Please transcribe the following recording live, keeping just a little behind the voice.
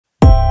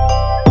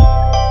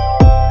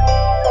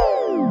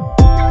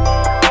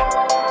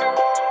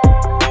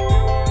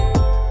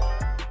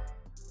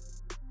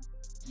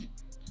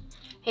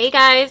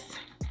guys,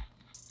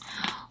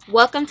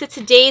 welcome to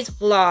today's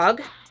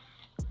vlog.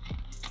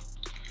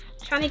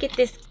 Trying to get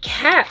this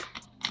cap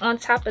on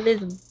top of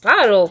this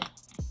bottle.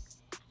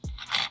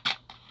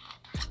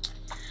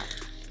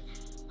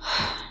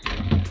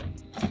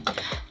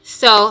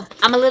 So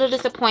I'm a little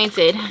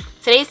disappointed.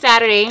 Today's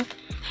Saturday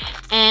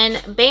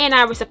and Bae and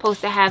I were supposed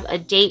to have a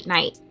date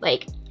night,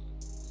 like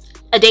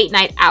a date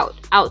night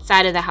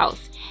outside of the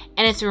house,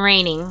 and it's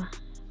raining.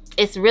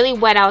 It's really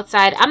wet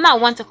outside. I'm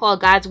not one to call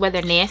God's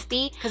weather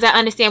nasty because I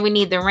understand we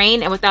need the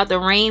rain, and without the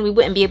rain we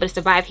wouldn't be able to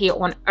survive here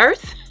on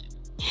earth.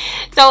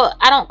 So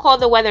I don't call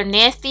the weather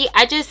nasty.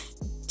 I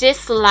just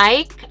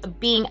dislike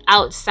being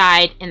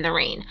outside in the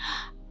rain.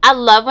 I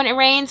love when it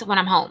rains when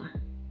I'm home.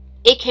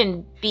 It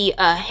can be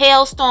a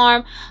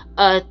hailstorm,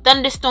 a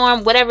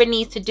thunderstorm, whatever it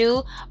needs to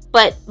do.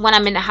 But when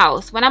I'm in the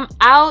house, when I'm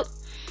out,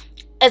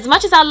 as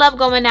much as I love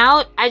going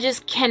out, I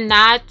just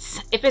cannot.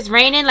 If it's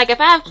raining, like if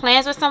I have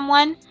plans with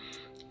someone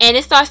and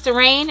it starts to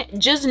rain,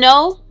 just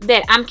know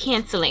that I'm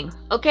canceling,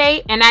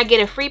 okay? And I get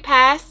a free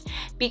pass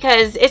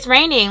because it's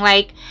raining.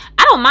 Like,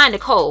 I don't mind the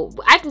cold.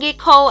 I can get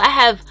cold. I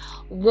have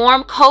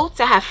warm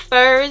coats. I have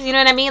furs, you know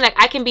what I mean? Like,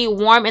 I can be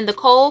warm in the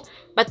cold,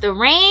 but the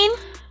rain,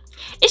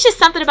 it's just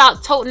something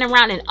about toting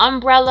around an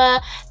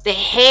umbrella, the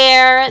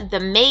hair, the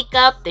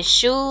makeup, the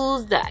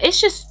shoes,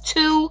 it's just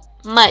too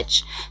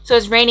much. So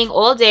it's raining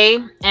all day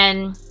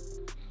and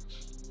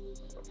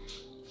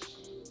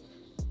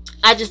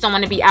I just don't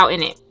want to be out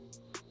in it.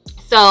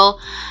 So,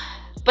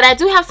 but I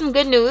do have some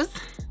good news.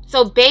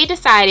 So Bae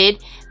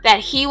decided that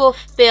he will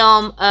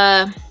film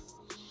I'm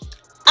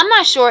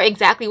not sure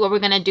exactly what we're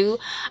going to do.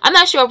 I'm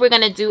not sure if we're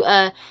going to do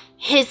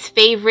his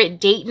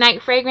favorite date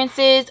night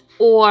fragrances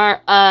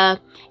or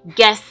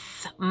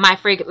guess my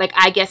fragrance, like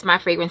I guess my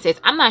fragrances.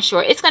 I'm not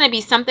sure. It's going to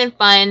be something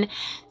fun,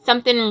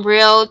 something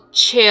real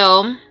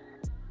chill.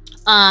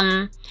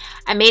 I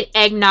made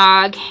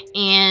eggnog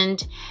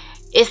and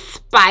it's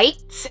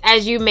spiked,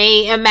 as you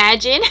may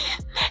imagine.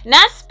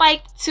 Not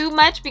spiked too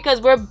much because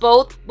we're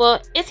both,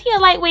 well, is he a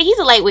lightweight? He's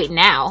a lightweight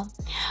now,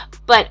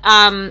 but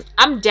I'm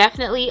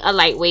definitely a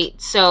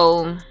lightweight.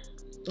 So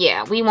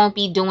yeah, we won't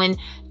be doing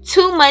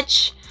too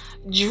much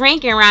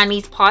drinking around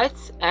these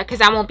parts because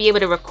I won't be able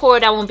to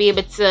record. I won't be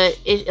able to,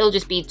 it'll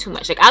just be too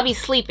much. Like, I'll be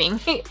sleeping.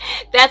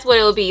 That's what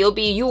it'll be. It'll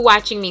be you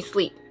watching me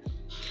sleep.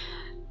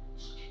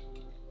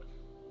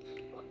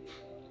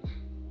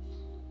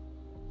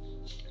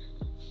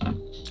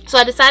 So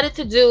I decided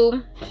to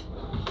do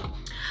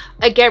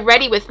a get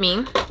ready with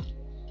me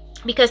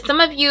because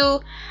some of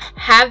you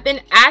have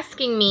been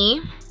asking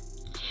me,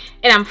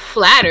 and I'm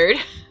flattered,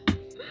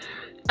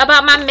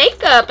 about my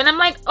makeup. And I'm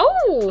like,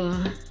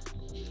 oh,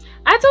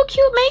 I do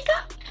cute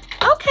makeup?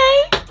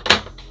 Okay,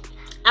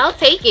 I'll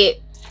take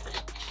it.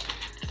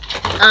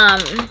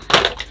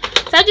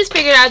 So I just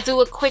figured I'd do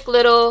a quick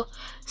little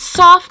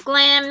soft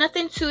glam,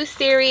 nothing too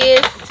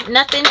serious,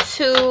 nothing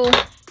too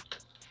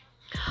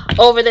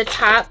over the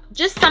top,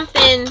 just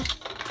something,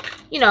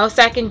 you know,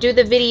 so I can do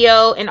the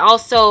video and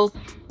also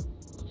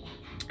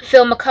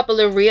film a couple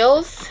of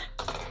reels.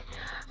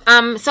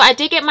 So I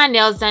did get my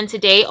nails done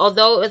today,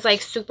 although it was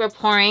like super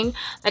pouring.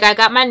 Like, I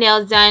got my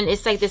nails done.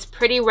 It's like this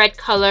pretty red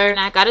color, and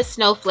I got a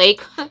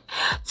snowflake,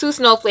 2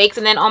 snowflakes,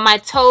 and then on my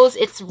toes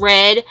it's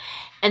red,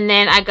 and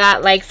then I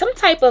got like some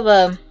type of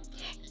a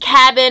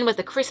cabin with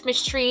a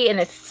Christmas tree and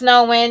it's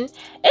snowing.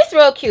 It's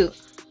real cute.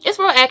 It's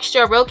real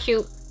extra, real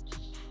cute.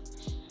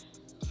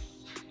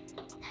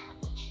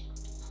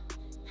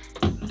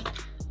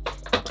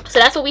 So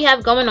that's what we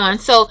have going on.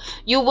 So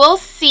you will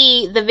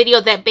see the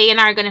video that Bae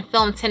and I are going to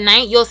film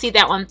tonight. You'll see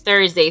that on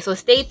Thursday. So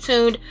stay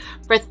tuned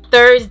for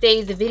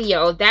Thursday's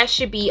video. That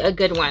should be a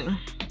good one.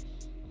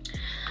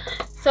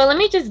 So let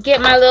me just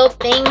get my little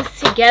things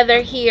together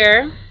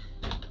here.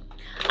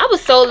 I was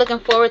so looking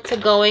forward to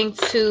going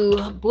to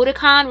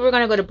Budokan. We're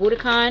going to go to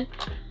Budokan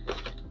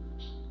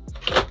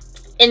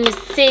in the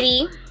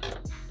city.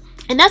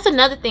 And that's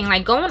another thing,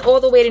 like going all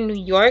the way to New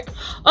York.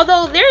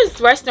 Although there's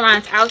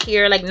restaurants out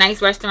here, like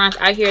nice restaurants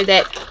out here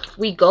that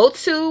we go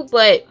to,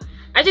 but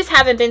I just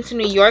haven't been to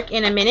New York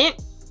in a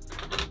minute.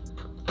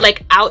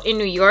 Like out in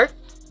New York.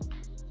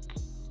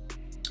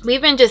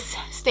 We've been just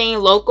staying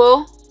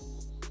local.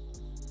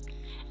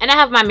 And I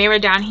have my mirror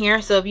down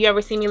here, so if you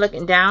ever see me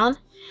looking down,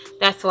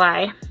 that's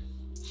why.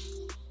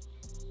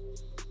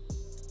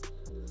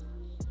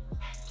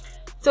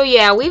 So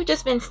yeah, we've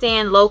just been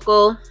staying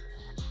local.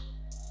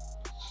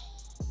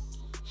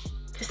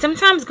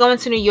 Sometimes going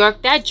to New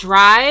York, that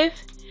drive,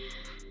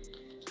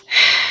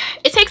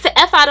 it takes the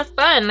F out of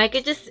fun. Like,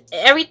 it just,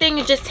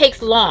 everything just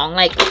takes long.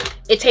 Like,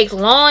 it takes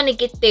long to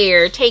get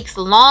there. It takes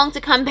long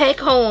to come back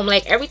home.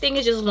 Like, everything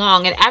is just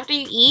long. And after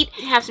you eat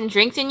and have some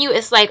drinks in you,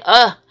 it's like,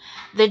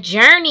 the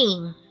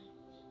journey.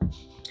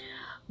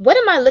 What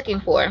am I looking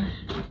for?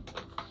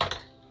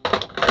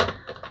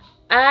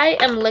 I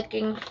am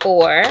looking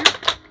for,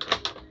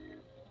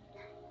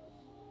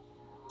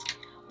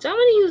 do I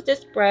want to use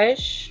this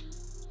brush?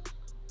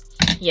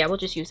 Yeah, we'll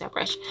just use that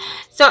brush.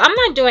 So I'm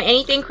not doing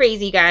anything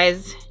crazy,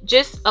 guys.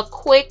 Just a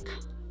quick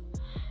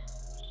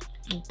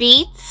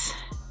beats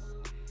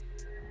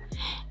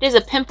There's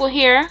a pimple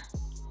here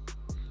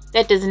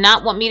that does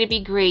not want me to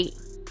be great.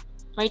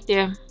 Right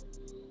there.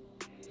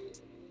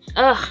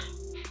 Ugh.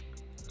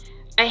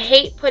 I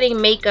hate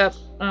putting makeup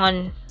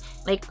on,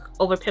 like,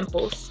 over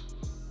pimples.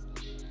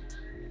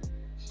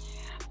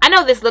 I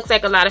know this looks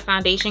like a lot of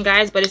foundation,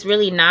 guys, but it's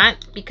really not,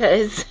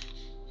 because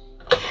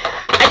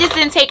I just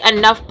didn't take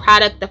enough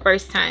product the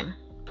first time.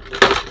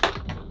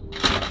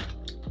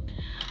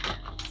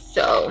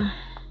 So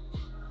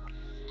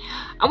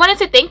I wanted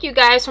to thank you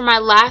guys for my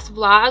last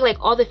vlog, like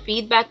all the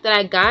feedback that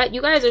I got.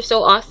 You guys are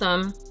so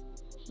awesome.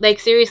 Like,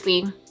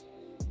 seriously.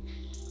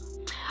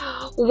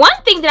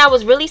 One thing that I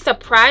was really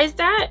surprised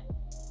at,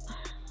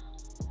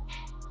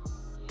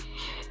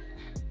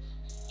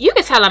 you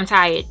can tell I'm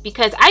tired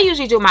because I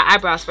usually do my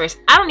eyebrows first.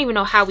 I don't even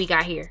know how we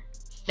got here.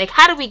 Like,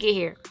 how did we get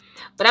here?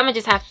 But I'm gonna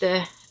just have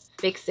to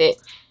fix it.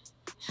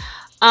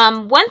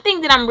 One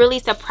thing that I'm really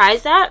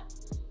surprised at,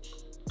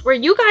 where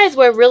you guys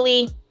were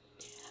really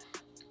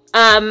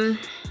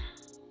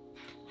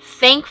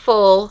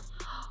thankful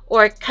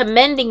or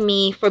commending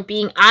me for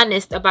being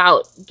honest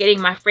about getting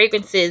my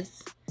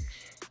fragrances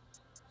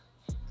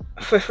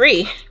for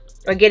free,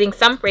 or getting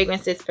some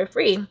fragrances for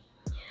free.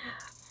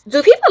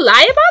 Do people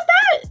lie about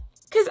that?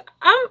 Because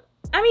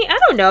I mean, I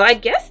don't know. I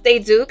guess they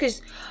do,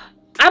 because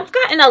I've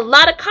gotten a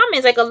lot of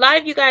comments. Like, a lot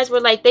of you guys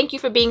were like, thank you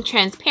for being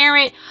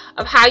transparent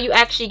of how you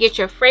actually get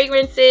your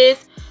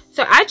fragrances.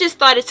 So I just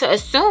started to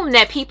assume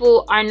that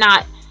people are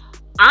not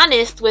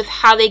honest with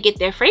how they get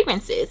their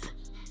fragrances.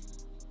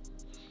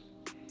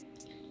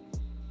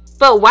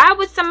 But why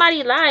would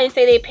somebody lie and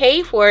say they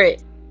paid for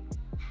it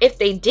if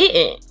they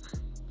didn't?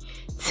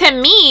 To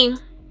me,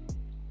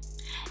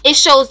 it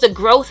shows the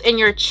growth in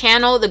your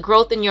channel, the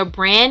growth in your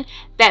brand,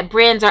 that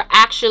brands are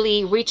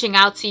actually reaching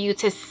out to you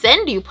to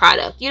send you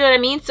product. You know what I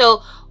mean?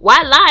 So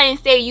why lie and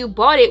say you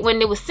bought it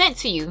when it was sent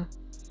to you?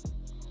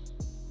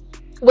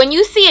 When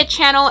you see a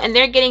channel and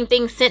they're getting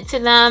things sent to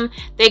them,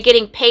 they're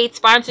getting paid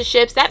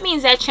sponsorships, that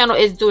means that channel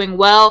is doing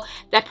well,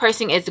 that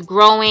person is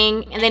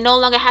growing, and they no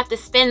longer have to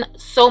spend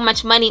so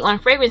much money on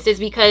fragrances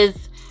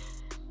because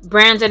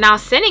brands are now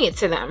sending it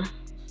to them.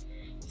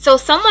 So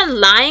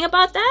someone lying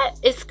about that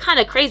is kind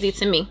of crazy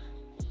to me.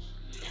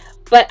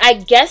 But I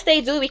guess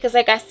they do, because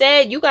like I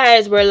said, you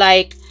guys were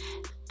like,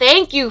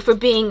 thank you for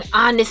being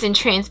honest and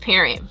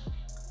transparent.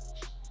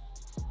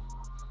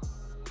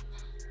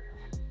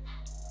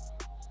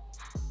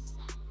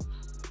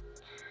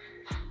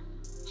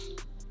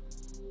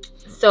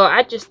 So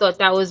I just thought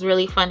that was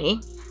really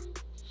funny.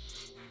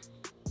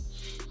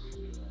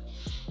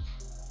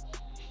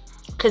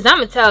 Because I'm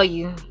going to tell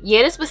you,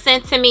 yeah, this was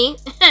sent to me.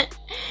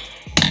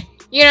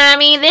 You know what I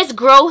mean? This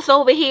growth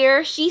over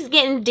here, she's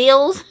getting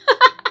deals.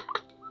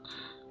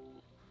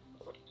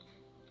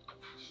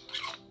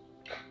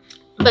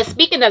 But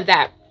speaking of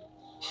that,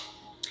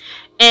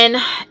 and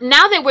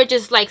now that we're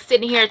just like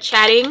sitting here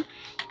chatting,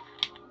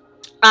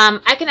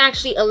 I can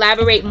actually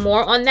elaborate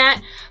more on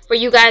that for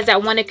you guys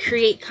that want to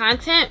create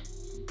content.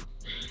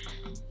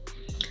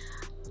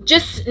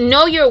 Just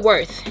know your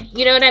worth.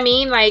 You know what I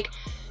mean? Like,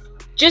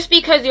 just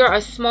because you're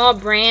a small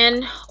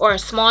brand or a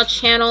small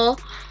channel,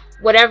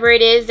 whatever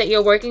it is that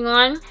you're working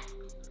on,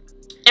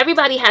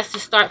 everybody has to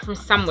start from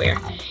somewhere,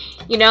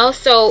 you know?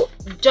 So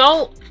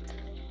don't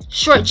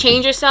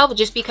shortchange yourself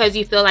just because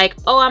you feel like,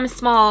 oh, I'm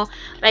small.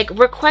 Like,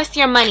 request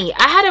your money.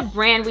 I had a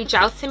brand reach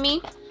out to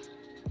me.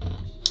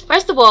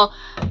 First of all,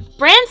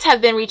 brands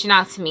have been reaching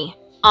out to me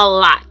a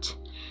lot,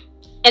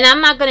 and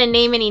I'm not going to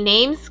name any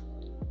names,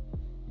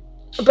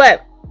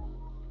 but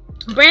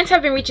brands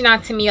have been reaching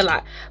out to me a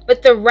lot,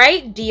 but the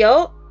right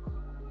deal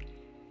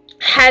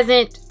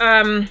hasn't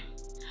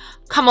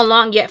come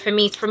along yet for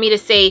me to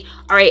say,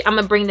 all right, I'm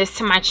gonna bring this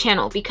to my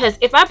channel. Because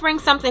if I bring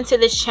something to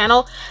this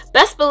channel,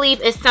 best believe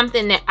it's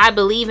something that I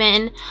believe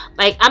in.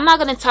 Like, I'm not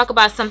gonna talk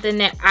about something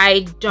that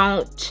I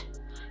don't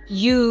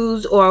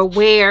use or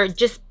wear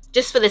just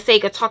for the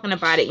sake of talking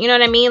about it. You know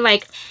what I mean?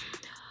 Like,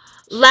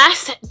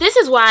 this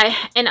is why,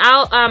 and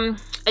I'll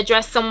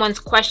address someone's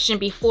question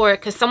before,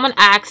 because someone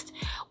asked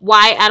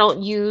why I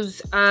don't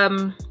use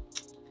like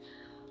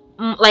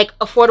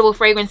affordable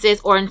fragrances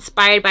or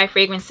inspired by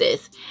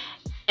fragrances.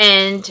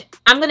 And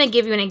I'm going to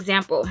give you an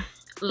example.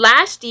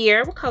 Last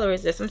year, what color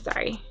is this? I'm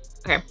sorry.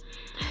 Okay.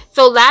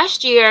 So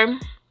last year,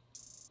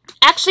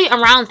 actually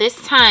around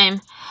this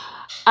time,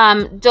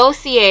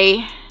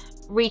 Dossier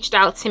reached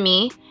out to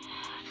me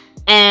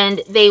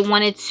and they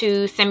wanted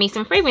to send me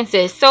some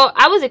fragrances. So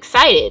I was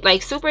excited,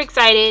 like super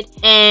excited.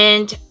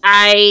 And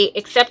I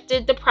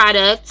accepted the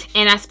product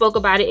and I spoke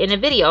about it in a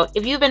video.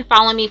 If you've been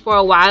following me for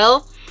a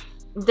while,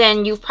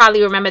 then you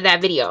probably remember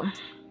that video.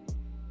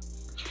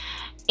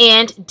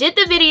 And did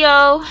the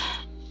video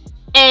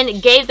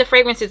and gave the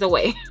fragrances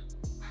away.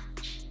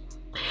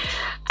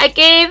 I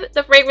gave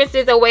the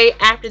fragrances away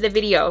after the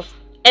video.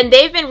 And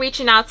they've been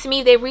reaching out to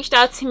me. They've reached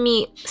out to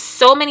me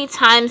so many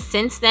times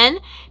since then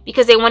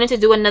because they wanted to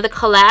do another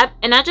collab.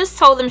 And I just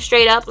told them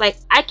straight up, like,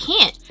 I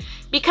can't.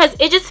 Because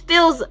it just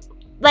feels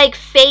like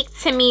fake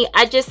to me.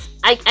 I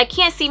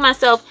can't see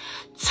myself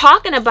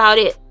talking about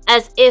it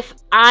as if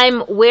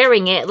I'm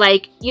wearing it.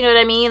 Like, you know what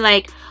I mean?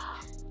 Like,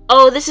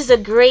 oh, this is a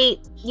great,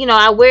 you know,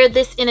 I wear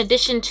this in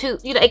addition to,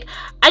 you know, like,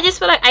 I just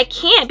feel like I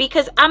can't,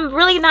 because I'm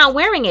really not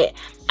wearing it.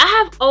 I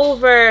have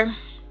over,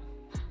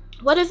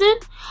 what is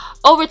it?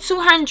 Over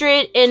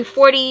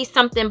 240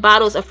 something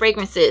bottles of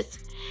fragrances.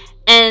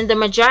 And the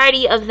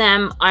majority of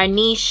them are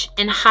niche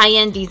and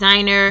high-end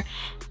designer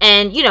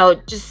and, you know,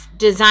 just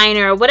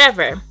designer or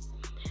whatever.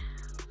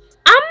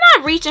 I'm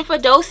not reaching for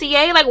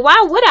dossier. Like,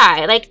 why would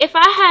I? Like, if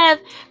I have,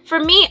 for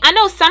me, I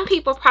know some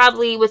people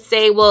probably would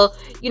say, well,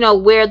 you know,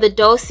 wear the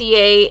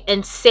dossier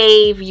and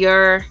save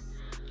your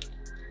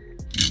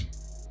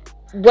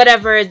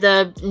whatever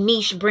the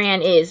niche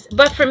brand is.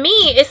 But for me,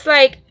 it's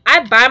like,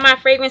 I buy my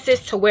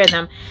fragrances to wear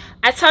them.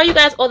 I tell you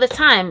guys all the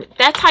time,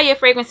 that's how your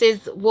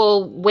fragrances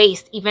will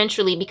waste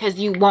eventually, because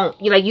you don't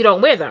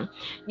wear them.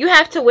 You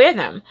have to wear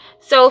them.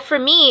 So for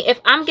me, if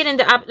I'm getting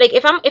the, like,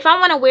 if I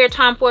want to wear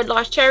Tom Ford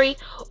Lost Cherry,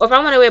 or if I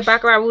want to wear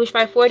Baccarat Rouge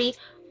 540,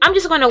 I'm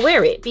just going to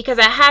wear it because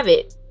I have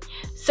it.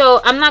 So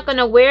I'm not going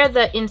to wear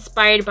the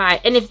inspired by.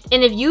 And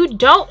if you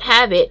don't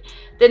have it,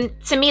 then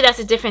to me that's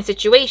a different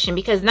situation,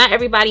 because not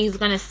everybody is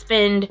going to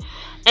spend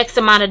X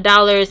amount of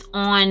dollars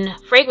on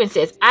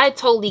fragrances. I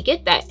totally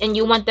get that. And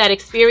you want that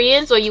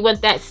experience, or you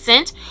want that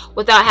scent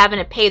without having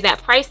to pay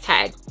that price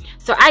tag.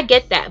 So I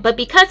get that. But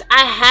because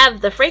I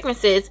have the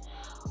fragrances,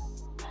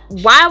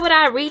 why would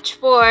I reach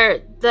for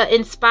the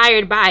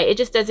inspired by? It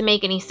just doesn't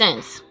make any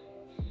sense.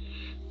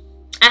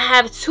 I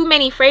have too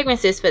many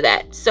fragrances for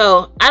that.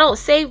 So I don't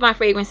save my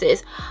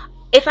fragrances.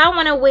 If I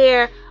want to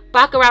wear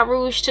Baccarat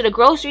Rouge to the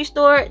grocery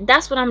store,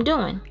 that's what I'm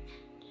doing.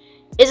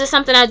 Is it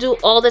something I do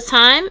all the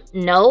time?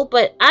 No,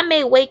 but I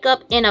may wake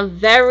up in a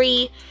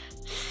very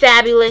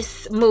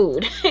fabulous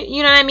mood.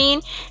 You know what I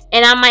mean?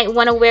 And I might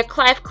want to wear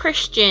Clive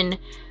Christian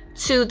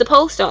to the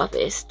post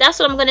office. That's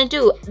what I'm going to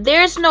do.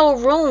 There's no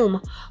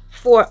room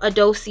for a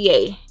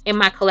dossier in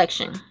my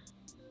collection.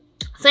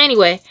 So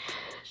anyway,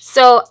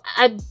 so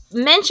I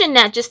mentioned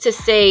that just to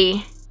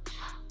say,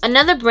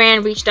 another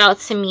brand reached out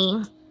to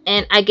me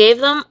and I gave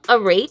them a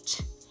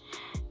rate.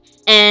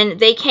 And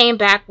they came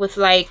back with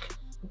like,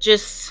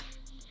 just,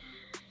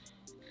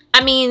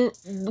 I mean,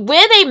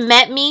 where they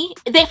met me,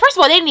 first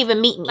of all, they didn't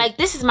even meet me. Like,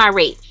 this is my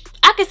rate.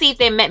 I could see if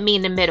they met me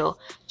in the middle.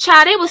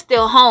 Child, they was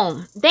still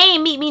home. They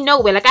ain't meet me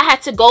nowhere. Like, I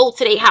had to go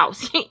to their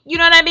house. You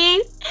know what I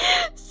mean?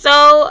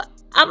 So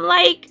I'm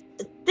like,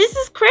 this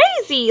is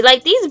crazy.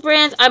 Like, these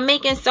brands are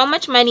making so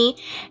much money.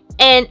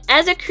 And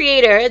as a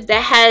creator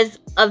that has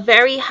a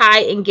very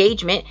high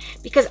engagement,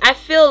 because I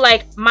feel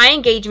like my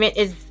engagement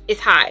is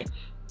high.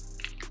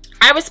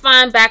 I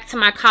respond back to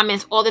my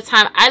comments all the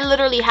time. I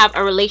literally have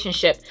a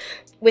relationship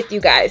with you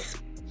guys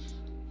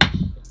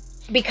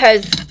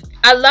because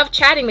I love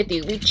chatting with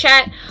you. We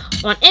chat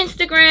on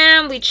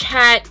Instagram, we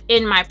chat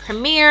in my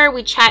premiere,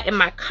 we chat in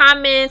my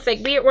comments. Like,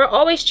 we're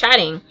always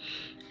chatting.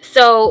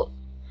 So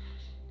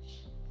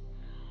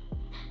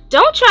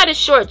don't try to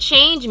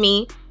shortchange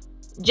me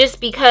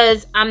just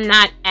because I'm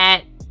not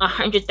at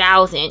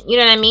 100,000. You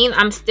know what I mean?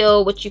 I'm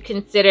still what you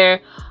consider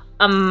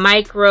a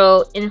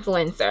micro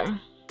influencer.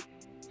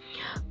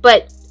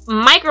 But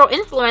micro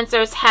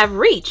influencers have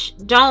reach.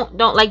 Don't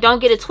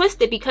get it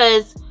twisted,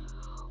 because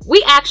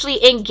we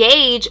actually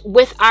engage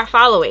with our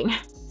following.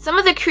 Some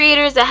of the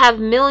creators that have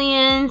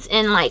millions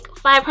and like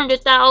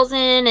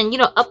 500,000 and, you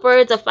know,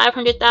 upwards of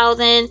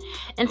 500,000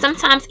 and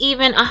sometimes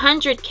even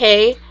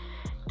 100K,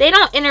 they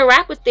don't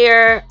interact with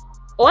their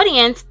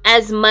audience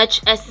as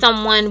much as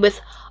someone with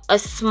a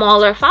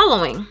smaller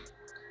following.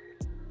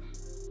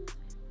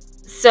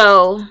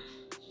 So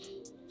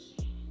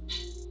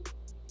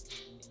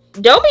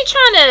don't be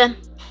trying to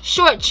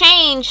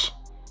shortchange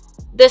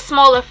the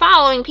smaller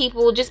following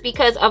people just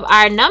because of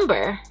our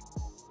number.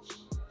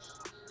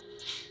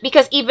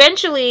 Because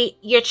eventually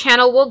your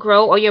channel will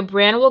grow, or your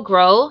brand will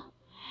grow,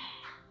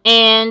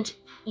 and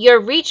your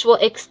reach will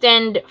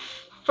extend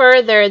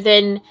further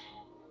than,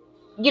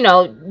 you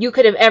know, you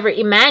could have ever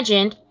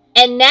imagined.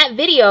 And that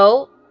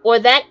video or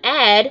that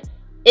ad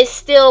is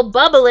still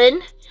bubbling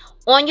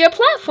on your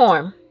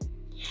platform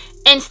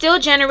and still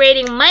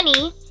generating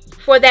money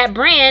for that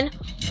brand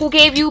who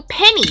gave you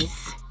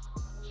pennies.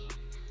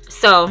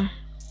 So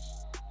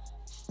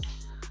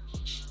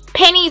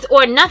pennies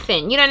or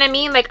nothing, you know what I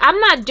mean? Like, I'm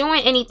not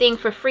doing anything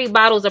for free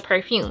bottles of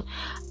perfume.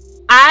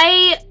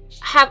 I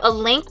have a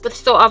link with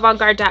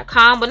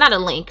soavantgarde.com. Well, not a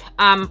link,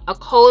 a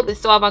code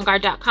with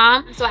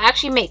soavantgarde.com. So I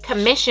actually make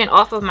commission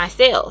off of my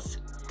sales.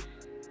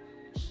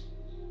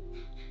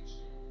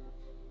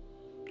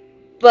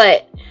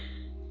 But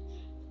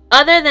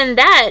other than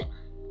that,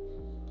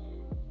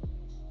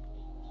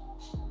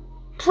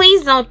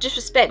 please don't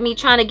disrespect me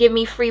trying to give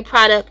me free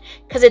product,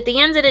 because at the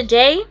end of the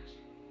day,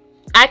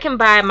 I can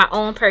buy my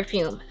own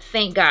perfume.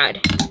 Thank God.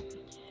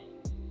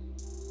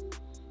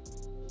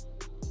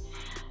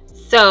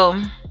 So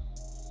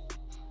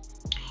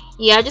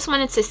yeah, I just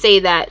wanted to say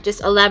that,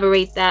 just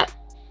elaborate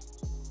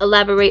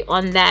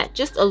on that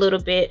just a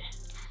little bit,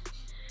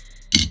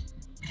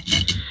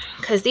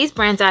 because these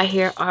brands out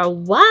here are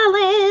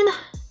wildin'.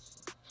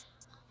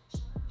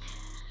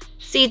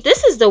 See,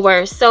 this is the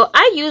worst. So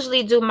I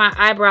usually do my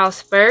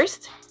eyebrows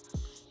first,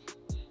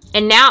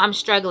 and now I'm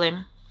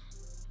struggling.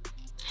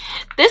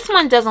 This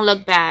one doesn't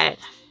look bad,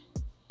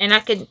 and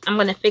I'm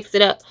gonna fix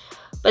it up.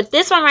 But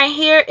this one right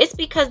here, it's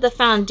because the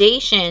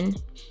foundation,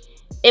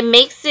 it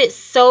makes it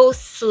so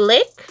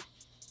slick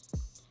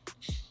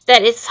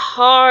that it's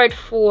hard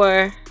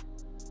for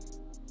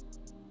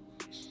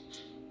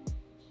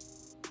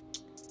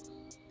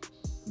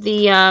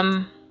the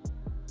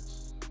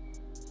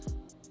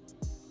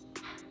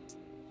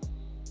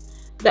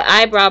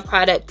eyebrow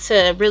product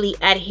to really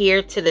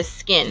adhere to the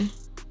skin.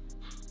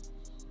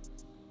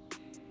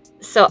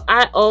 So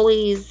I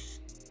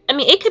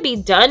mean, it could be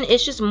done,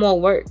 it's just more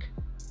work.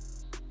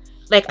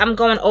 Like, I'm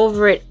going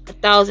over it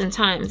 1,000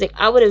 times. Like,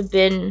 I would have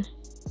been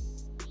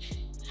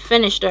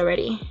finished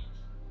already.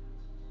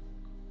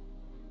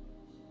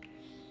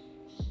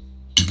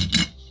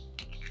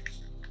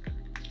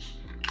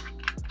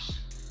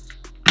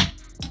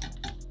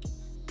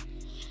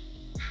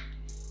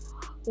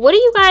 What are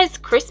you guys'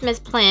 Christmas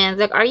plans?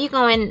 Like, are you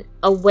going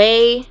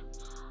away?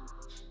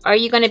 Are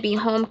you going to be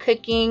home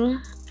cooking?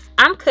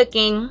 I'm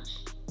cooking.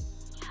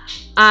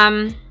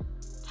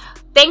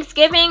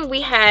 Thanksgiving,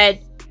 we had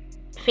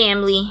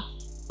family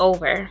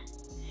over.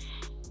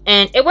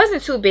 And it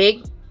wasn't too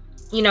big,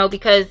 you know,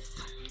 because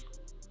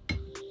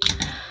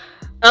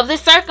of the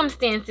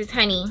circumstances,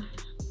 honey.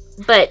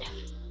 But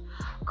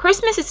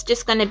Christmas is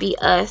just going to be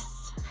us.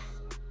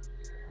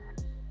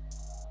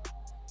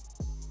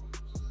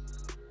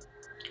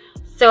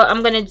 So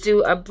I'm going to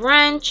do a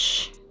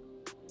brunch,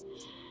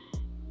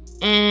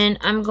 and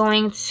I'm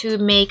going to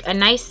make a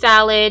nice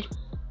salad,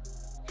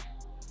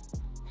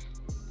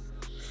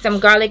 some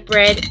garlic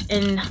bread,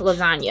 and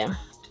lasagna.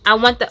 I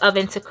want the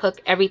oven to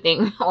cook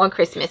everything on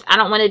Christmas. I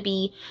don't want to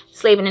be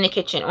slaving in the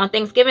kitchen. On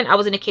Thanksgiving, I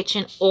was in the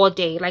kitchen all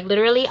day. Like,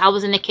 literally, I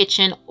was in the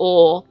kitchen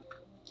all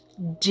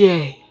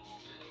day.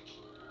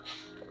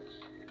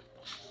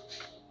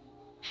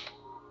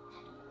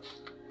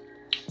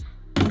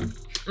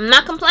 I'm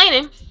not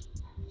complaining.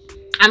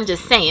 I'm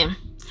just saying,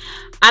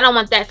 I don't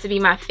want that to be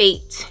my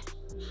fate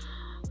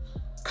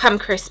come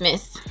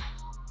Christmas.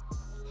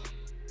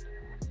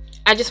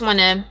 I just want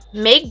to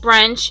make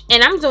brunch,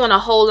 and I'm doing a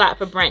whole lot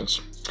for brunch.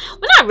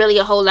 Well, not really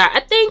a whole lot. I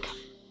think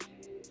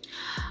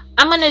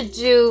I'm going to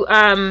do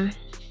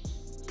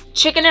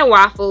chicken and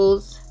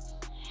waffles,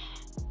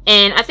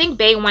 and I think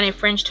Bae wanted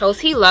French toast.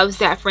 He loves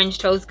that French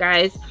toast,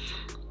 guys.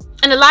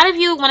 And a lot of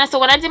you, when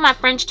I did my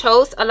French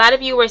toast, a lot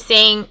of you were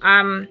saying,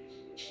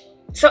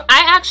 so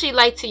I actually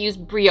like to use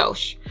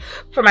brioche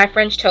for my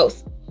French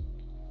toast.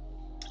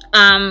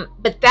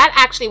 But that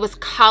actually was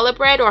challah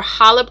bread or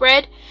challah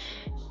bread,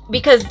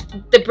 because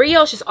the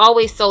brioche is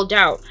always sold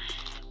out.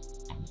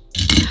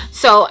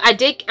 So I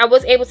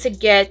was able to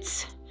get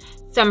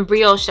some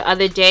brioche the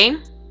other day.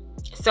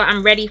 So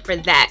I'm ready for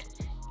that.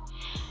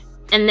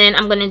 And then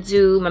I'm going to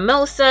do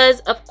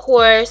mimosas, of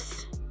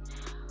course.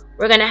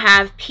 We're going to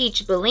have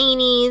peach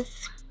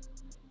bellinis.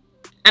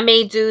 I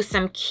may do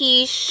some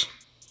quiche.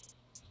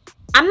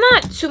 I'm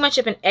not too much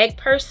of an egg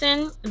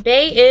person.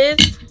 Bae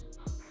is.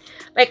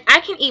 Like, I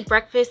can eat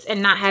breakfast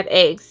and not have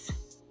eggs.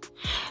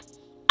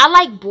 I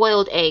like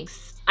boiled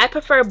eggs. I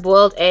prefer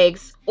boiled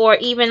eggs, or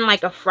even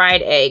like a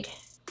fried egg.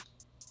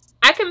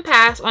 I can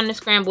pass on the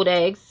scrambled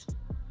eggs.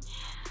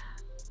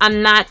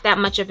 I'm not that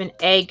much of an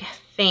egg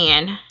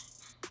fan.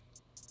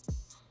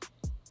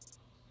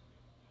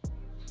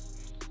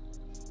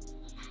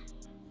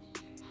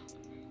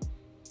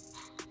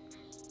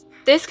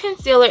 This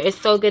concealer is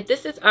so good.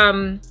 This is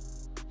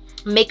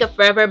Makeup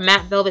Forever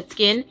Matte Velvet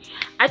Skin.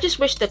 I just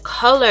wish the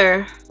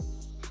color,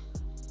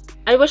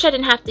 I wish I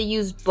didn't have to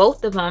use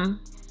both of them.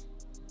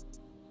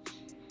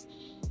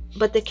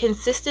 But the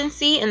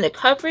consistency and the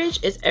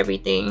coverage is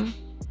everything.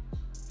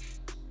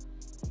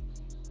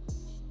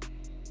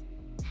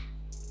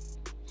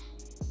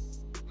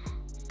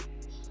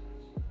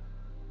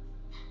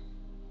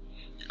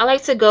 I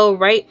like to go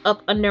right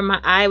up under my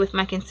eye with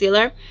my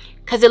concealer,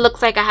 because it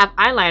looks like I have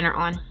eyeliner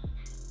on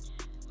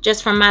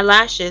just from my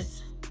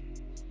lashes.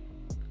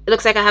 It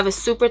looks like I have a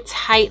super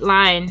tight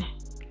line.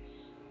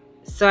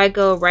 So I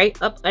go right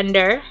up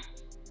under.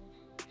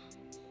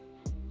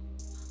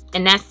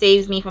 And that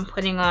saves me from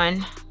putting on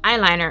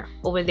eyeliner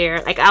over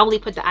there. Like, I only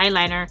put the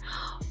eyeliner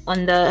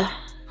on the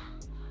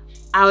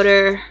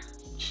outer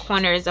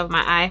corners of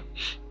my eye.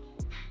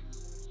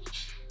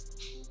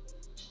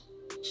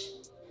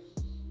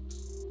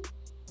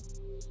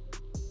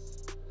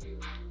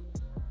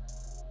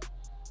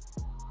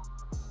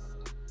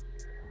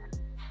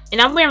 And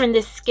I'm wearing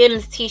this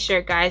Skims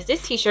t-shirt, guys.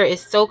 This t-shirt is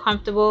so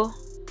comfortable.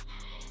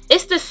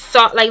 It's the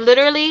soft, like,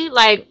 literally,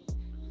 like,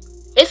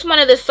 it's one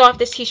of the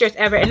softest t-shirts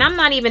ever. And I'm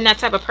not even that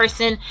type of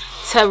person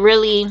to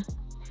really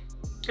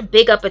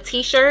big up a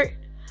t-shirt,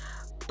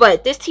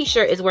 but this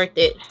t-shirt is worth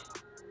it.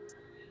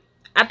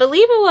 I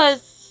believe it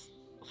was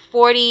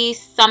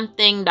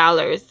 $40-something.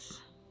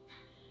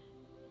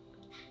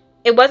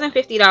 It wasn't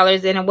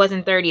 $50 and it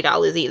wasn't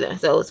 $30 either.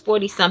 So it's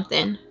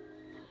 40-something.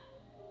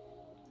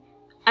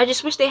 I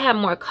just wish they had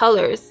more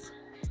colors.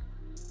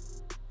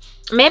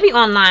 Maybe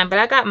online, but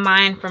I got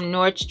mine from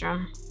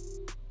Nordstrom.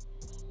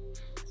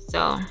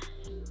 So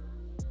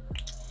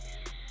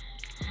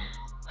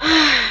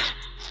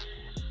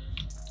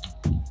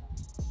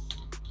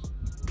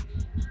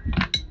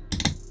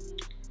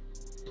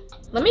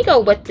let me go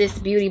with this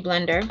beauty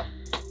blender.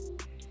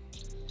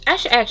 I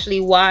should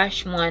actually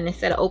wash one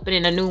instead of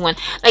opening a new one.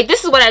 Like,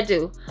 this is what I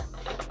do.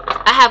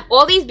 I have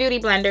all these beauty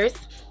blenders,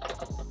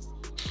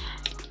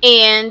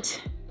 and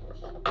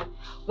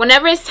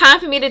whenever it's time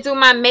for me to do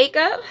my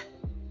makeup,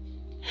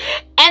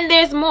 and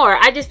there's more,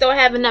 I just don't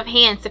have enough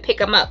hands to pick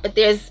them up, but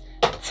there's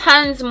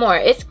tons more.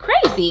 It's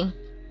crazy.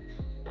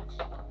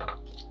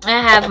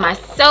 I have my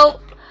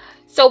soap.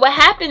 So what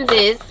happens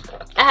is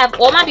I have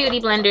all my beauty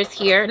blenders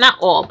here. Not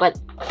all, but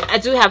I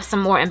do have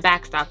some more in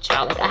backstock,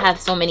 child. Like, I have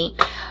so many.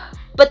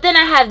 But then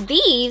I have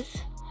these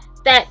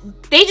that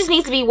they just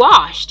need to be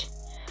washed.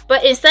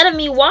 But instead of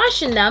me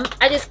washing them,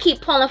 I just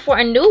keep pulling for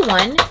a new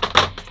one.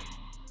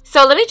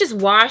 So let me just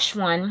wash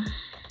one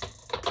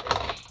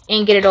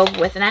and get it over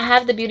with. And I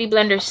have the Beauty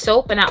Blender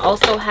soap, and I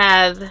also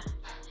have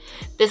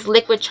this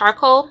liquid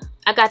charcoal.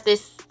 I got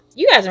this,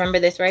 you guys remember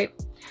this, right?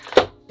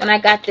 When I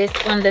got this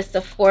on the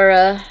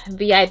Sephora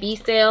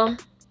VIB sale.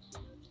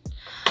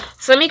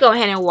 So let me go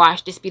ahead and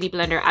wash this Beauty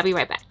Blender. I'll be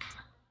right back.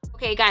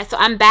 Okay guys, so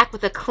I'm back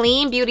with a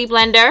clean Beauty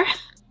Blender,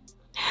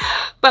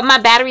 but my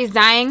battery's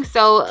dying,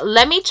 so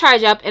let me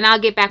charge up and I'll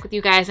get back with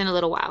you guys in a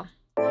little while.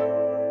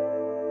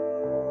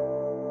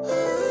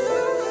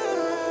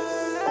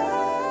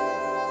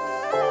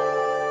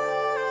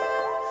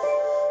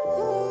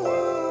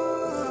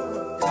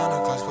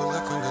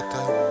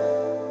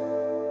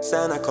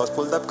 Santa Claus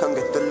pulled up, come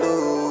get the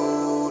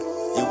loot.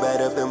 You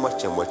better been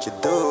watching what you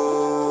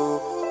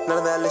do. None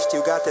of that list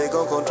you got, they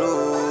gon' come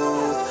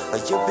true.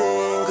 Like, you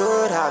been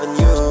good, haven't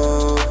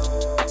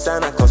you?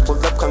 Santa Claus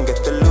pulled up, come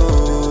get the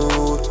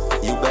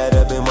loot. You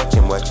better been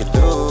watching what you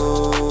do.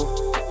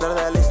 None of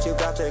that list you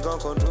got, they gon'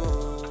 come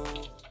true.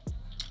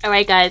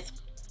 Alright guys,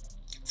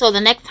 so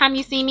the next time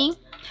you see me,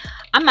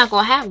 I'm not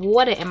gonna have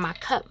water in my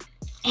cup.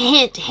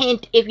 Hint,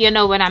 hint, if you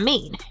know what I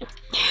mean.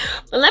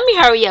 But let me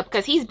hurry up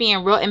because he's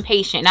being real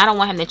impatient and I don't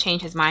want him to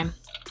change his mind.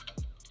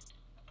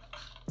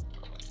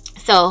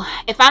 So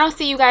if I don't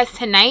see you guys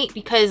tonight,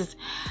 because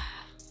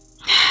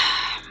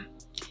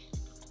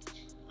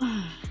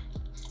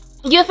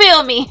you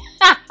feel me,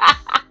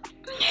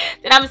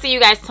 then I'm gonna see you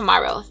guys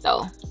tomorrow.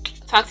 So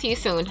talk to you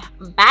soon.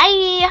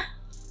 Bye.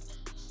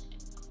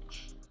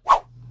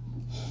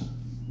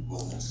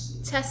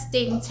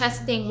 Testing,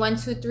 testing, 1,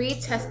 2,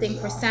 3, testing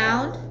for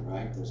sound.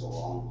 Right, there's a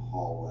long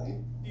hallway.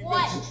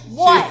 What?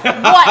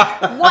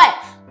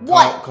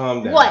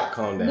 Calm down. What?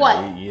 Calm down.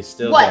 What? You're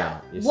still What?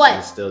 down.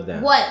 You're still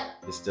down. What?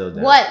 You're still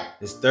down. What?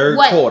 It's third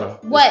What? quarter.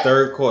 What? It's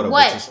third quarter,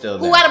 What? but you're still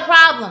down. Who got a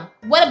problem?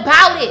 What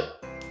about it?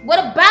 What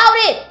about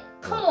it?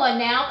 Come on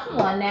now.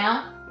 Come on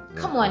now.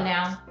 Come on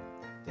now.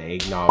 The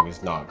eggnog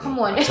is noggin. Come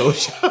on. I told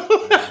you.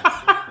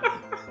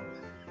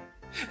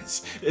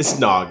 it's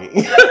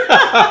noggin.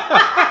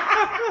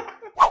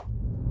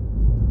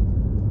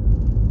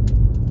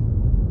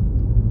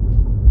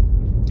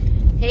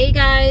 Hey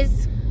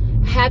guys,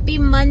 happy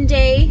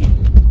Monday.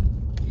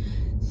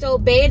 So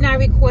Bae and I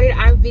recorded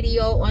our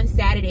video on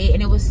Saturday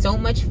and it was so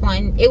much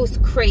fun. It was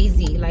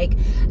crazy. Like,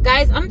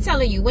 guys, I'm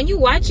telling you, when you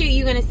watch it,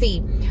 you're gonna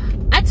see.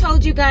 I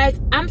told you guys,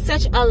 I'm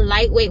such a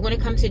lightweight when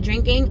it comes to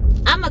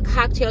drinking. I'm a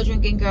cocktail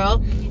drinking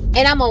girl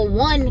and I'm a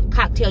one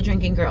cocktail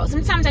drinking girl.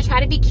 Sometimes I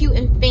try to be cute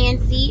and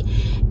fancy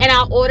and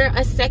I'll order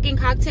a second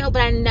cocktail,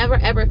 but I never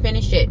ever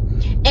finish it.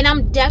 And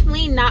I'm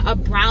definitely not a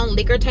brown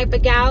liquor type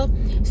of gal.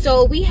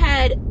 So we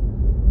had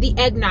the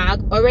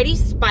eggnog already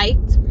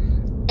spiked,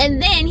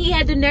 and then he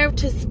had the nerve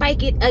to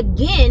spike it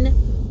again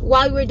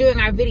while we were doing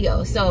our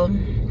video. So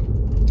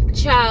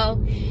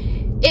child,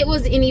 it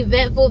was an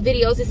eventful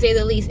video to say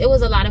the least. It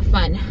was a lot of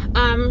fun.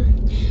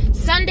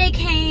 Sunday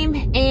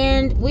came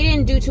and we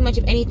didn't do too much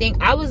of anything.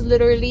 I was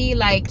literally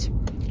like,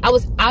 I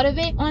was out of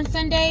it on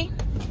Sunday.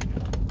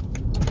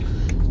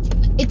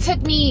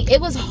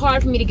 It was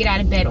hard for me to get out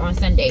of bed on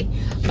Sunday,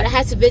 but I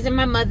had to visit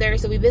my mother.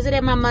 So we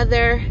visited my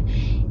mother,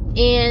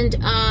 and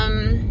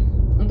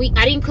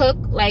I didn't cook.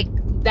 Like,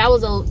 that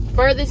was a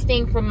furthest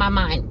thing from my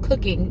mind,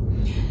 cooking.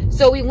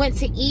 So we went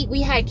to eat.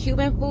 We had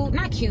Cuban food,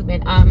 not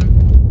Cuban,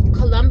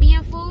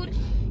 Colombian food.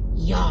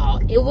 Y'all,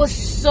 it was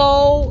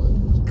so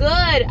good.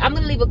 I'm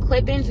gonna leave a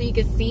clip in so you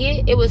can see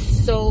it. It was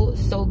so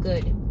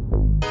good.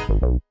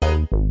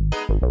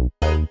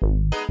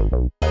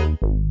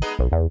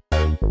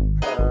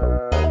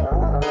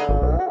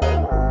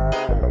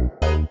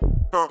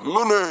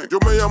 Lunes, yo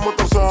me llamo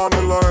Tarzán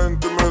y la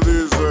gente me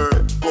dice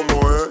 ¿cómo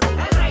es?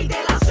 El rey de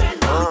la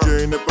selva.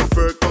 Jane es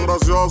perfecta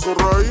gracias a sus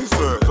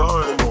raíces.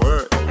 ¿Sabes cómo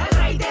es? El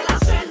rey de la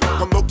selva.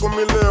 Ando con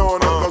mis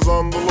leones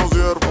cazando los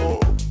ciervos.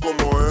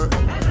 ¿Cómo es?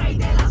 El rey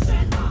de la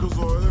selva. Yo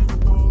soy de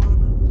todo.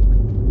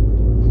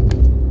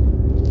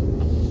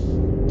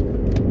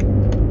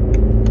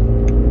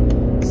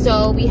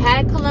 So we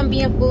had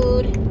Colombian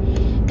food,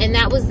 And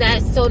that was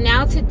that. So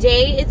now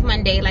today is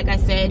Monday, like I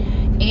said,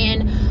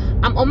 and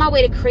I'm on my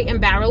way to Crate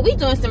and Barrel. We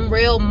doing some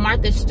real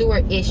Martha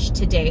Stewart-ish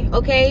today,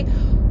 okay?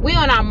 We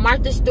on our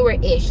Martha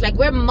Stewart-ish. Like,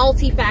 we're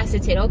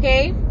multifaceted,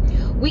 okay?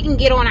 We can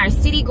get on our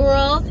City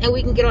Girls, and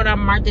we can get on our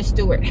Martha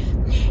Stewart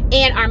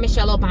and our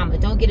Michelle Obama.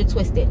 Don't get it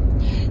twisted.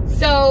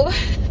 So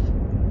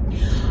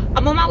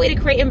I'm on my way to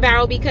Crate and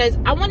Barrel because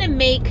I want to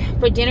make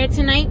for dinner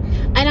tonight,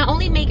 and I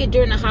only make it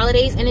during the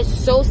holidays, and it's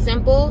so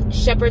simple.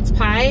 Shepherd's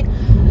pie.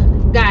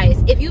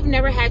 Guys, if you've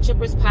never had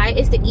shepherd's pie,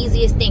 it's the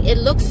easiest thing. It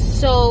looks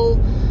so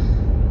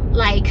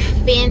like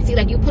fancy,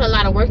 like you put a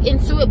lot of work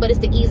into it, but it's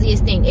the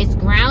easiest thing. It's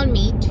ground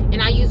meat,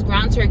 and I use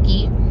ground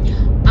turkey.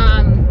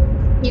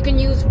 You can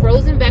use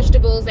frozen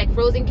vegetables like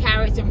frozen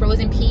carrots and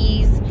frozen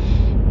peas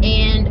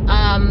and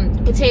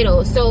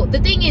potatoes. So the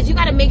thing is, you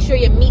got to make sure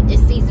your meat is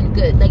seasoned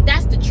good. Like,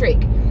 that's the trick.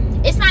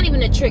 It's not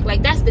even a trick,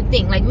 like that's the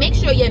thing. Like, make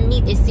sure your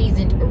meat is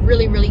seasoned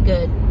really, really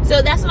good.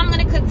 So that's what I'm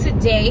gonna cook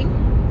today.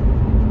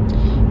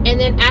 And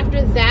then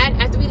after that,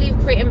 after we leave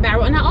Crate and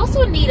Barrel, and I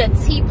also need a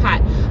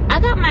teapot. I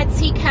got my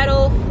tea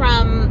kettle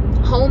from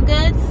Home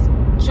Goods,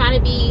 trying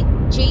to be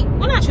cheap.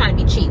 Well, not trying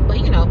to be cheap, but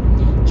you know,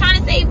 trying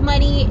to save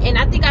money. And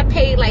I think I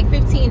paid like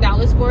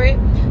 $15 for it.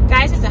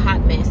 Guys, it's a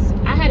hot mess.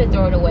 I had to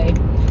throw it away.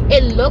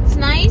 It looked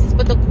nice,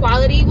 but the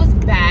quality was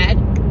bad.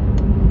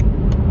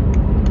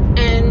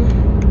 And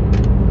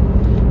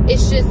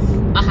it's just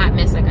a hot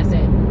mess, like I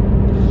said.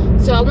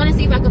 So I want to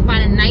see if I can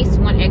find a nice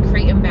one at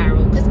Crate and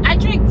Barrel, because I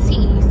drink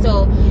tea,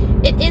 so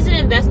it is an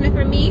investment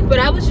for me. But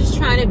I was just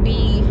trying to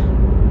be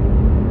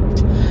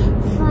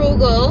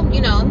frugal,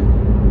 you know,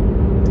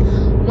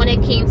 when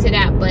it came to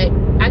that. But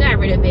I got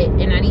rid of it,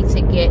 and I need to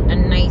get a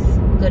nice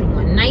good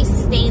one, nice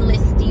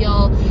stainless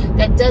steel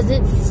that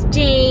doesn't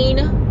stain.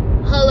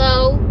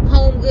 Hello,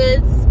 Home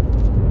Goods.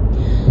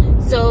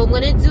 So I'm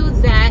gonna do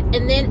that,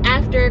 and then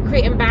after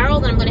Crate and Barrel,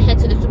 then I'm gonna head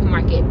to the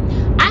supermarket.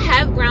 I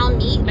have ground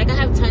meat, like I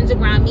have tons of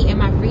ground meat in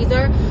my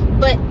freezer,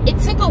 but it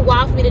took a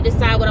while for me to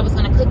decide what I was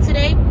gonna cook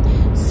today.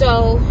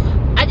 So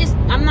I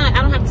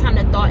don't have time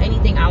to thaw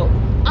anything out.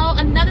 Oh,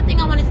 another thing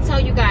I wanted to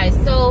tell you guys.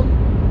 So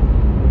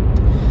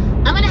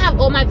I'm gonna have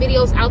all my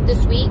videos out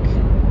this week,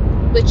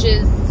 which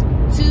is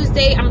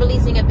Tuesday. I'm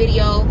releasing a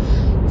video.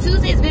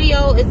 Tuesday's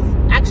video is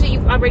actually,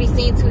 you've already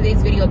seen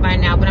Tuesday's video by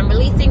now, but I'm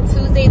releasing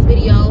Tuesday's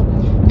video,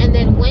 and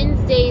then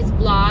Wednesday's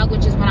vlog,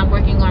 which is what I'm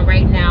working on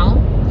right now,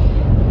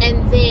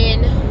 and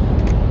then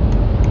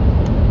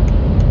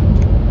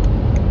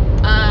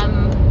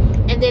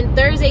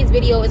Thursday's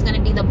video is going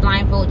to be the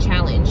blindfold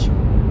challenge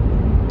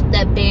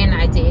that Bay and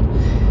I did.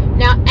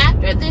 Now,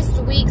 after this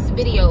week's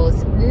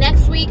videos,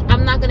 next week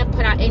I'm not going to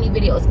put out any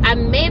videos. I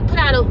may put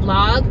out a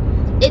vlog.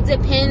 It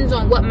depends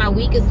on what my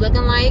week is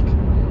looking like.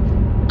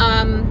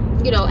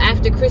 You know,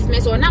 after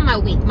Christmas, or not my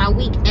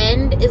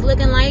weekend is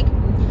looking like.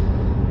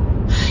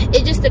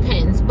 It just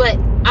depends. But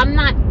I'm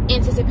not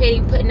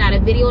anticipating putting out a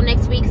video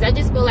next week, because I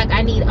just feel like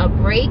I need a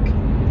break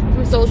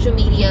from social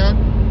media,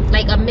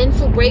 like a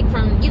mental break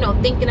from, you know,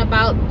 thinking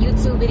about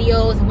YouTube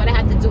videos and what I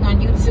have to do on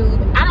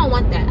YouTube. I don't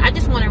want that. I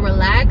just want to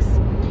relax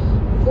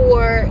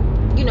for,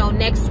 you know,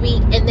 next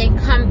week, and then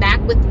come back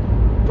with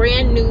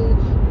brand new,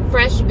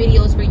 fresh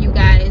videos for you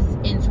guys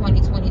in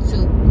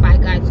 2022 by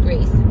God's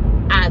grace.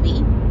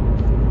 Avi.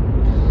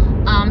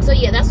 So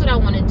yeah, that's what I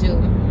want to do.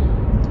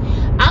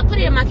 I'll put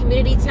it in my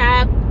community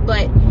tab,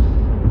 but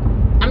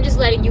I'm just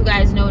letting you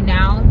guys know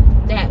now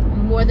that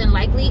more than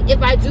likely,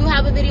 if I do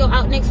have a video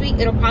out next week,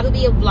 it'll probably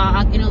be a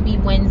vlog, and it'll be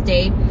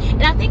Wednesday.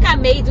 And I think I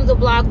may do the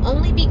vlog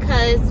only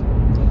because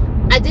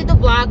I did the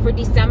vlog for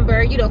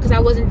December, you know, because I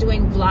wasn't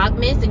doing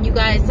Vlogmas, and you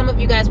guys, some of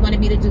you guys wanted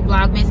me to do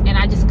Vlogmas, and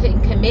I just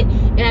couldn't commit,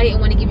 and I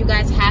didn't want to give you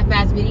guys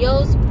half-ass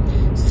videos.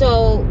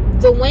 So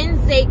the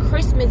Wednesday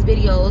Christmas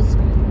videos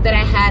that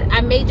I had,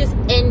 I may just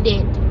end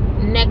it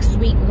next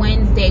week.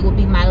 Wednesday will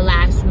be my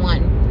last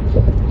one,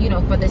 you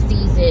know, for the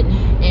season,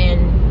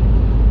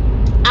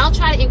 and I'll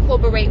try to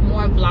incorporate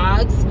more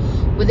vlogs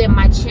within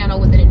my channel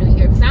within the new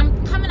year, because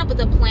I'm coming up with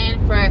a plan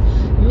for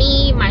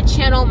me, my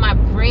channel, my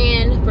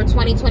brand for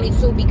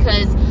 2022,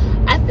 because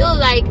I feel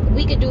like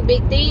we could do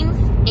big things,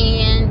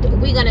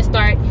 and we're gonna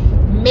start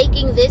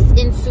making this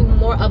into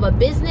more of a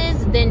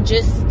business than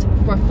just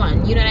for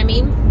fun, you know what I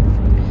mean?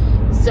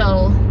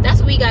 So that's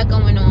what we got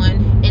going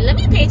on. And let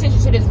me pay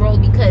attention to this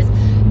road, because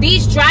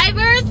these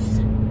drivers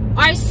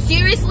are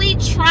seriously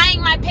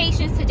trying my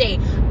patience today.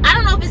 I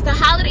don't know if it's the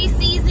holiday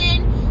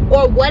season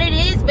or what it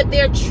is, but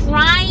they're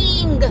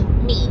trying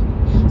me.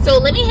 So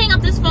let me hang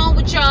up this phone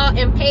with y'all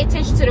and pay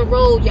attention to the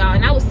road, y'all,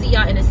 and I will see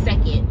y'all in a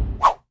second.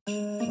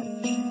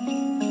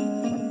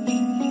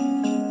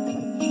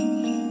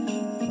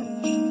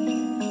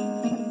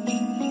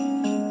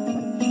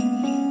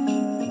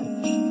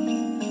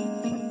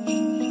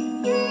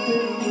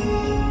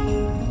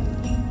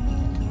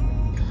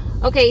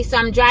 Okay, so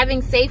I'm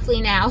driving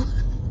safely now.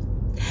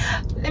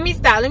 Let me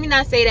stop. Let me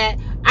not say that.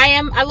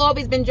 I've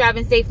always been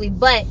driving safely,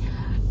 but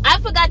I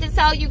forgot to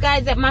tell you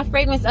guys that my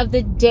fragrance of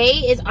the day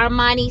is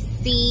Armani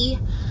C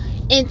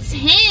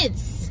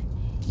Intense.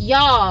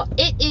 Y'all,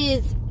 it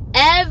is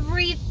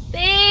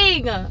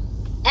everything.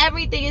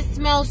 everything. It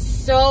smells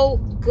so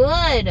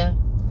good.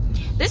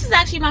 This is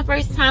actually my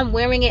first time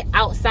wearing it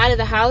outside of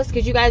the house,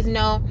 because you guys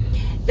know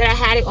that I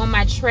had it on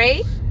my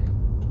tray,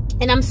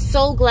 and I'm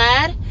so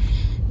glad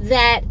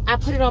that I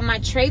put it on my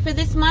tray for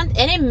this month,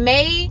 and it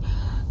may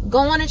go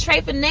on a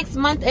tray for next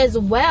month as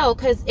well,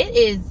 because it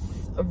is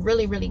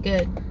really, really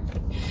good.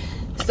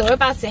 So we're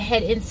about to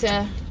head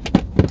into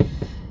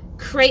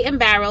Crate and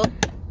Barrel,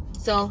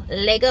 so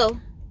let go.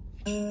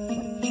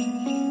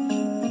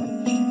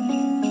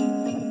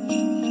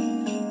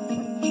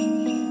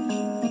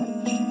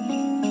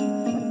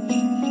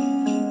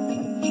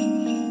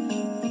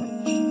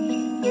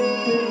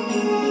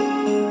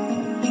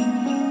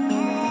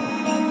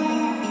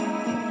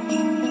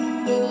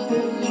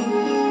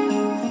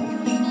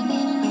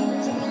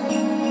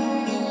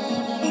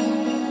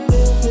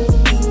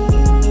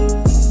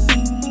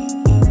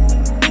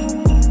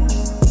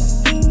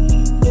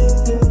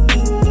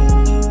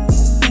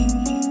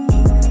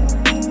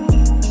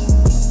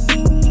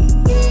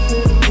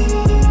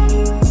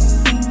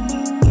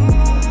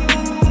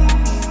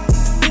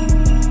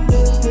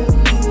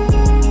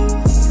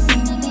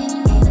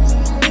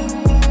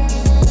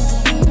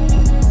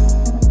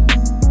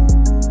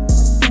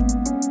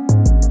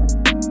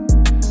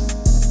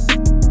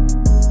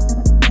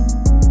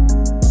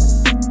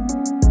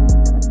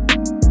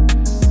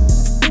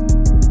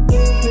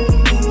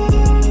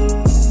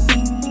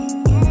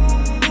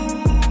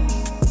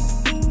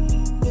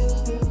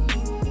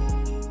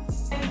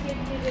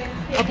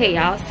 Okay,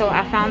 y'all, so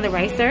I found the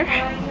ricer.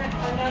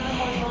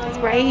 It's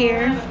right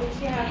here,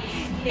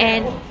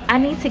 and I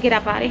need to get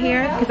up out of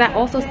here because I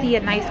also see a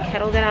nice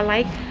kettle that I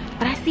like,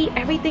 but I see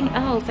everything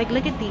else. Like,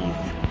 look at these.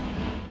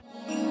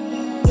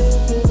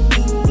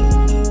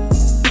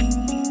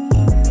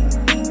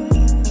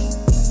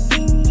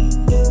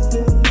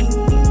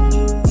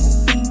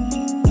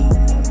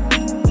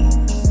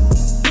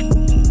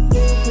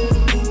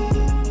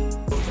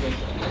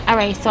 All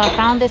right, so I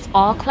found this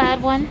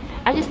all-clad one.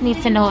 I just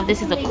need to know if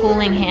this is a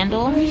cooling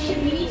handle,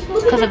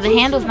 because if the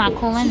handle's not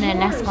cooling, then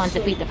that's going to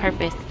defeat the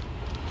purpose.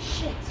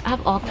 I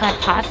have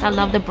all-clad pots. I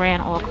love the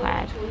brand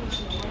all-clad.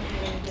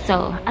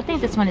 So I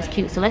think this one is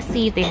cute. So let's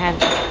see if they have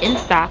this in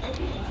stock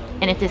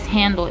and if this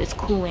handle is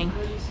cooling.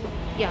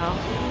 Y'all,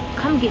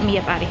 come get me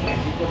up out of here.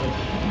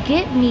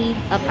 Get me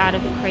up out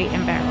of the Crate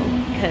and Barrel,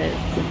 because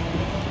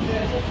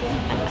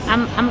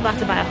I'm about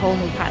to buy a whole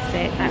new pot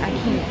set. I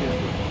can't.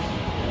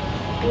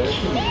 I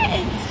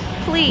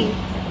can't. Please.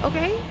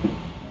 Okay.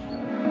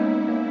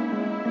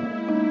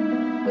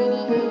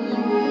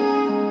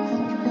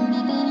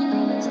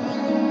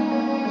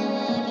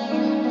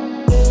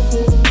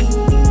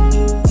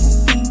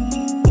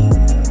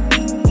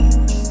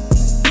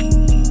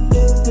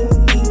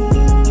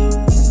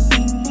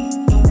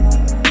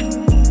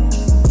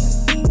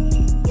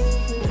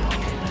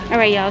 All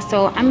right, y'all,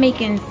 so I'm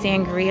making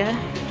sangria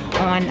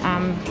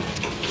on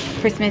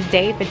Christmas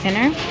Day for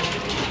dinner,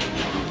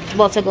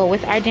 well, to go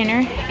with our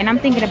dinner, and I'm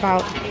thinking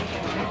about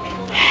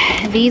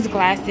these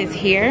glasses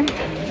here.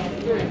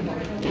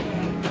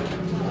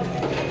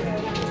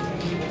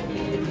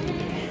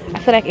 I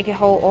feel like it can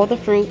hold all the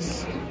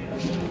fruits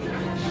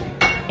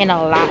and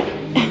a lot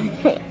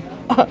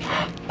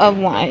of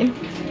wine.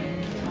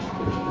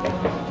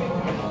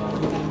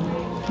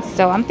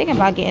 So I'm thinking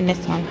about getting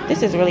this one.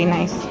 This is really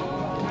nice.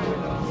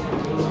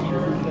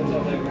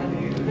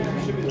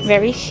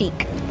 Very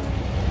chic.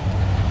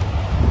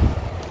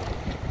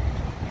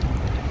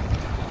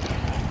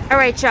 All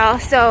right, y'all,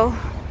 so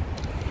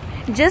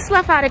just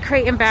left out of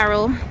Crate and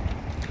Barrel.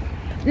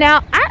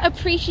 Now, I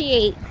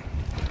appreciate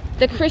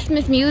the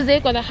Christmas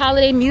music or the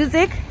holiday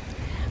music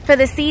for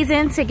the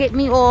season to get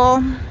me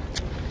all,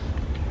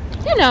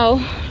 you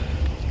know,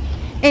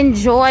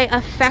 enjoy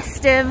a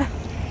festive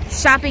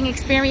shopping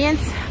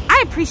experience.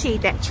 I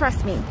appreciate that,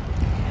 trust me.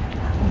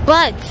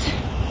 But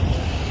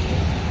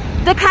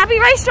the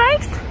copyright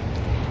strikes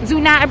do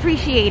not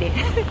appreciate it.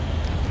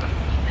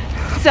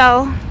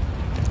 So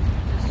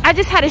I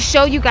just had to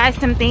show you guys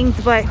some things,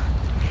 but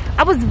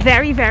I was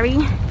very, very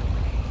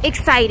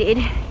excited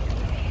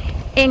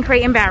in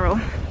Crate and Barrel.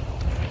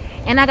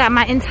 And I got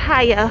my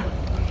entire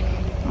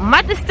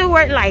Martha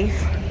Stewart life.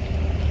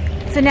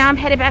 So now I'm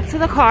headed back to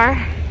the car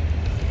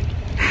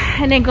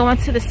and then going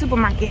to the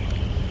supermarket.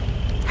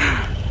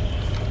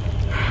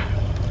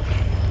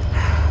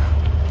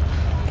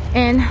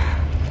 And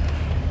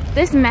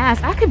this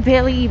mask, I could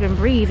barely even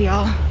breathe,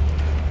 y'all.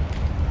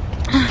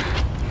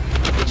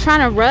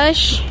 Trying to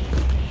rush.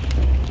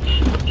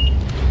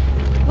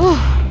 Ooh.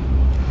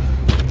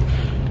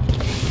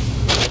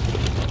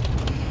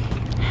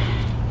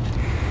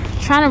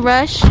 Trying to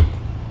rush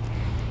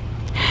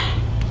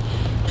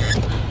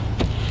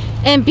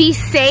and be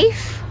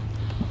safe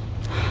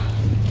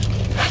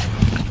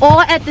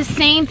all at the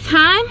same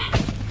time.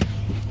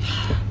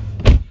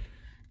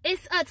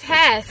 It's a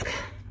task.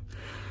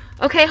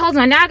 Okay, hold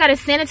on. Now I gotta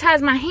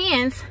sanitize my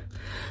hands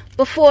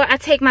before I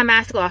take my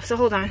mask off. So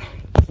hold on.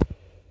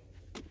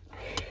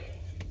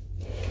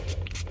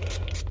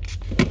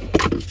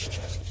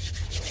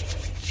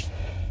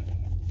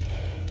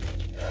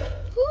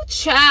 Ooh,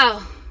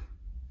 Child.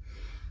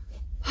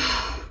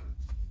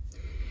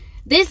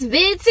 This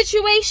vid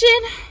situation,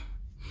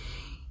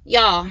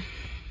 y'all,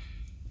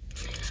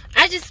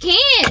 I just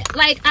can't.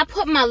 Like, I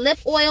put my lip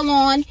oil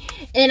on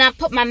and I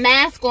put my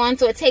mask on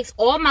so it takes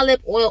all my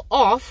lip oil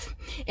off,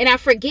 and I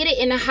forget it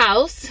in the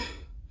house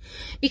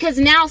because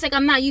now it's like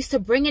I'm not used to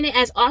bringing it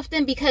as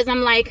often because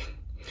I'm like,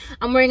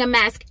 I'm wearing a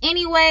mask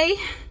anyway.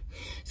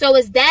 So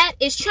it's that,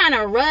 it's trying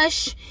to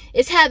rush,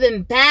 it's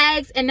having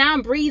bags, and now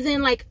I'm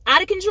breathing like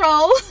out of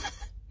control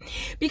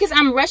because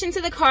I'm rushing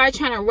to the car,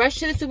 trying to rush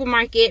to the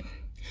supermarket.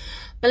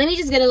 But let me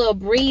just get a little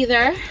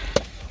breather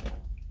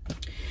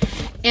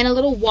and a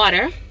little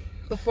water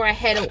before I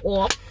head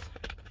off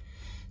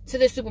to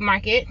the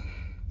supermarket.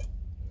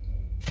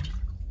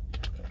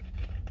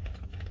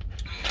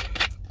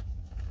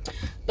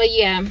 But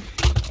yeah,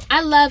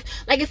 I love,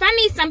 like, if I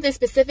need something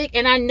specific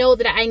and I know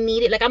that I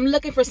need it, like I'm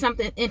looking for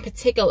something in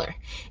particular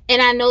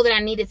and I know that I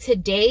need it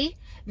today,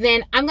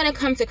 then I'm going to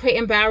come to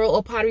Crate & Barrel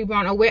or Pottery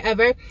Barn or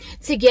wherever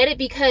to get it,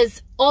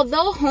 because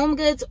although Home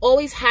Goods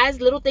always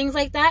has little things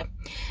like that,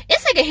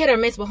 it's like a hit or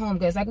miss with Home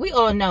Goods. Like, we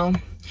all know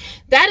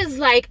that is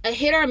like a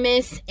hit or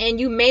miss, and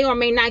you may or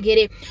may not get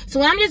it. So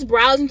when I'm just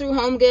browsing through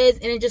Home Goods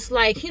and it's just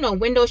like, you know,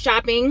 window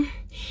shopping,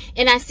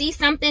 and I see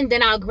something,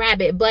 then I'll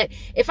grab it. But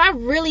if I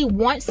really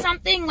want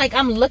something, like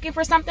I'm looking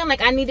for something,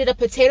 like I needed a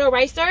potato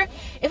ricer,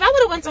 if I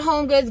would have went to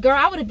Home Goods, girl,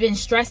 I would have been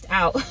stressed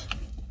out.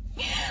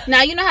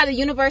 Now, you know how the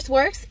universe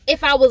works.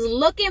 If I was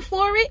looking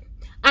for it,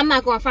 I'm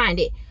not going to find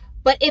it.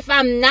 But if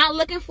I'm not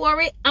looking for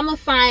it, I'm going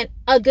to find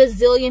a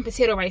gazillion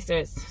potato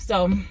ricers.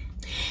 So,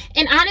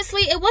 and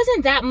honestly, it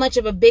wasn't that much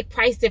of a big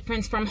price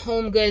difference from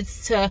Home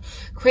Goods to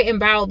Crate &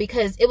 Barrel,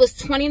 because it was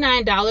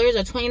 $29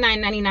 or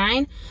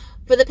 $29.99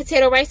 for the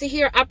potato ricer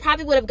here. I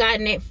probably would have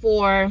gotten it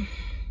for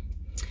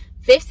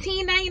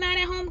 $15.99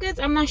 at Home Goods.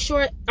 I'm not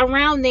sure,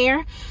 around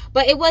there,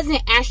 but it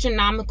wasn't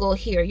astronomical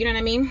here, you know what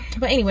I mean?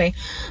 But anyway,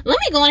 let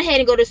me go ahead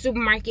and go to the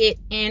supermarket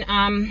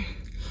and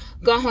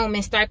go home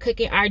and start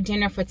cooking our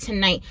dinner for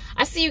tonight.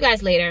 I'll see you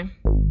guys later.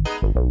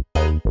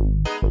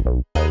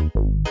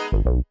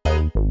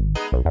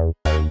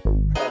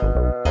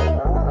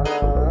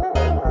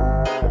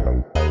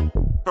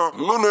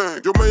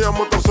 Lunes, yo me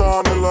llamo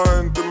Tarzán y la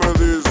gente me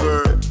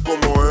dice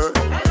cómo es.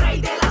 El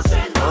rey de la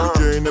selva.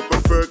 Jane es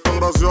perfecta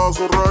gracias a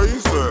sus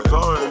raíces.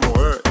 ¿Sabes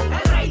cómo es? El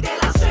rey de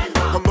la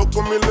selva. Ando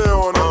con mis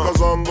leones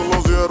cazando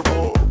los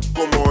ciervos.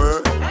 ¿Cómo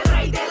es? El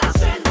rey de la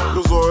selva.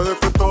 Yo soy de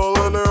fiesta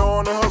de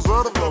leones a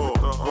cerdos.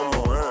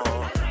 ¿Cómo es?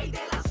 El rey de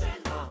la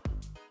selva.